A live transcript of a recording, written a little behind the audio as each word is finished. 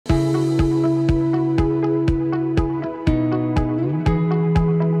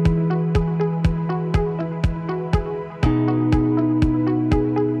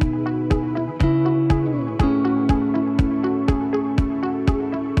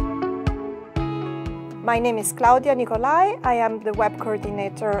My name is Claudia Nicolai. I am the web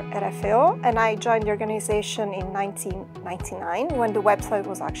coordinator at FAO, and I joined the organization in 1999 when the website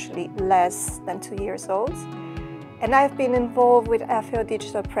was actually less than 2 years old. And I've been involved with FAO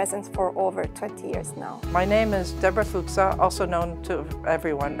digital presence for over 20 years now. My name is Deborah Fuxa, also known to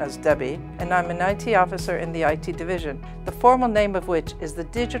everyone as Debbie, and I'm an IT officer in the IT division, the formal name of which is the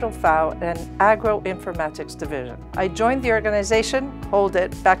Digital FAO and Agro-informatics division. I joined the organization, hold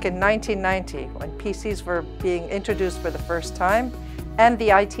it, back in 1990 when PCs were being introduced for the first time and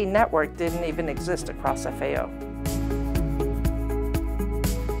the IT network didn't even exist across FAO.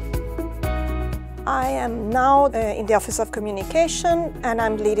 I am now in the Office of Communication and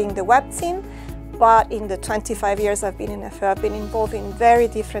I'm leading the web team, but in the 25 years I've been in FAO, I've been involved in very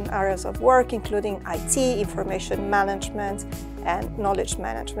different areas of work, including IT, information management, and knowledge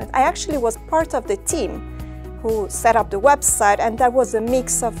management. I actually was part of the team who set up the website, and that was a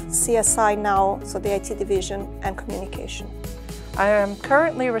mix of CSI now, so the IT division, and communication. I am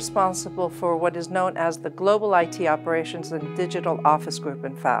currently responsible for what is known as the Global IT Operations and Digital Office Group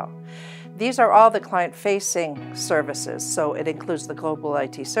in FAO. These are all the client-facing services, so it includes the Global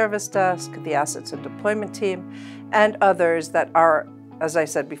IT Service Desk, the Assets and Deployment Team, and others that are, as I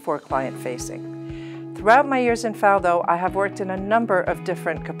said before, client-facing. Throughout my years in FAO, though, I have worked in a number of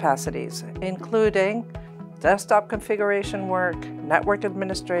different capacities, including desktop configuration work, network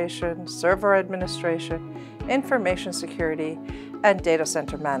administration, server administration, information security, and data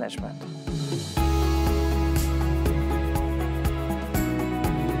center management.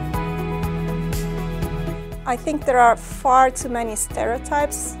 I think there are far too many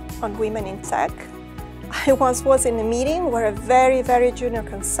stereotypes on women in tech. I once was in a meeting where a very, very junior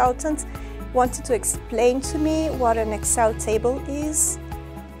consultant wanted to explain to me what an Excel table is.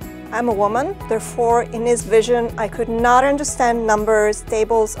 I'm a woman, therefore in his vision I could not understand numbers,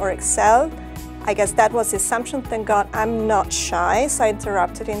 tables or Excel. I guess that was the assumption. Thank God I'm not shy, so I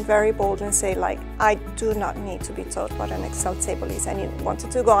interrupted him very bold and say, like, I do not need to be taught what an Excel table is. And he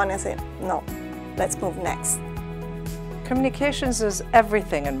wanted to go on and say, no. Let's move next. Communications is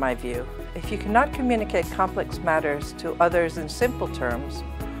everything in my view. If you cannot communicate complex matters to others in simple terms,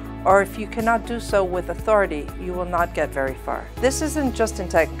 or if you cannot do so with authority, you will not get very far. This isn't just in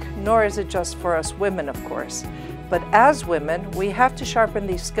tech, nor is it just for us women, of course. But as women, we have to sharpen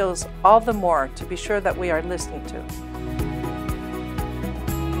these skills all the more to be sure that we are listened to.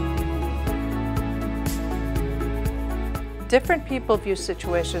 Different people view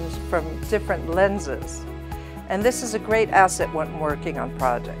situations from different lenses, and this is a great asset when working on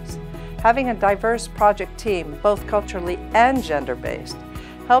projects. Having a diverse project team, both culturally and gender-based,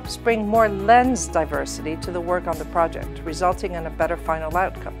 helps bring more lens diversity to the work on the project, resulting in a better final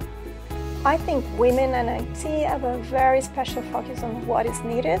outcome. I think women in IT have a very special focus on what is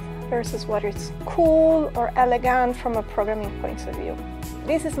needed versus what is cool or elegant from a programming point of view.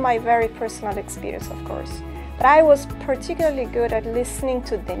 This is my very personal experience, of course. But I was particularly good at listening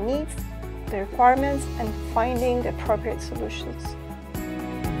to the needs, the requirements, and finding the appropriate solutions.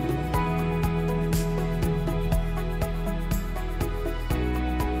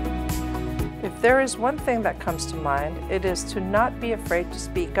 If there is one thing that comes to mind, it is to not be afraid to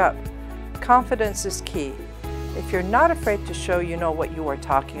speak up. Confidence is key. If you're not afraid to show you know what you are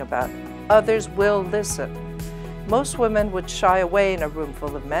talking about, others will listen. Most women would shy away in a room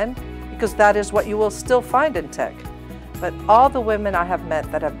full of men, because that is what you will still find in tech. But all the women I have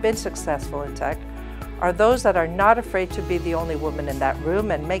met that have been successful in tech are those that are not afraid to be the only woman in that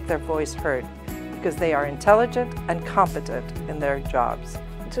room and make their voice heard, because they are intelligent and competent in their jobs.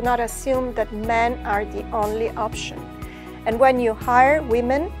 Do not assume that men are the only option. And when you hire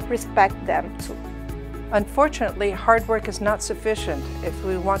women, respect them too. Unfortunately, hard work is not sufficient if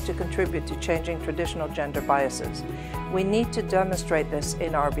we want to contribute to changing traditional gender biases. We need to demonstrate this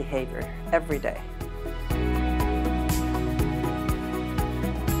in our behavior every day.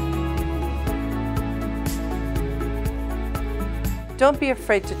 Don't be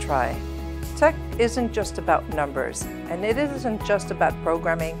afraid to try. Tech isn't just about numbers, and it isn't just about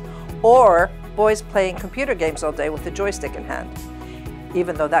programming or boys playing computer games all day with a joystick in hand,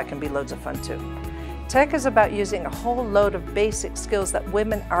 even though that can be loads of fun too. Tech is about using a whole load of basic skills that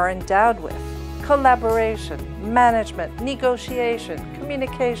women are endowed with. Collaboration, management, negotiation,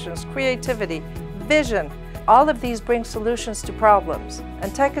 communications, creativity, vision. All of these bring solutions to problems.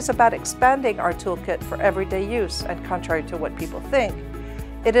 And tech is about expanding our toolkit for everyday use, and contrary to what people think,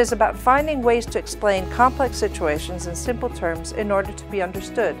 it is about finding ways to explain complex situations in simple terms in order to be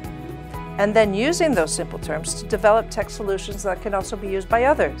understood. And then using those simple terms to develop tech solutions that can also be used by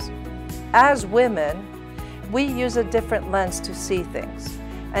others. As women, we use a different lens to see things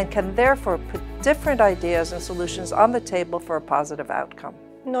and can therefore put different ideas and solutions on the table for a positive outcome.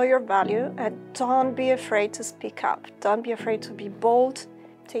 Know your value and don't be afraid to speak up. Don't be afraid to be bold.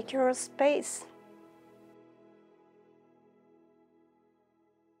 Take your space.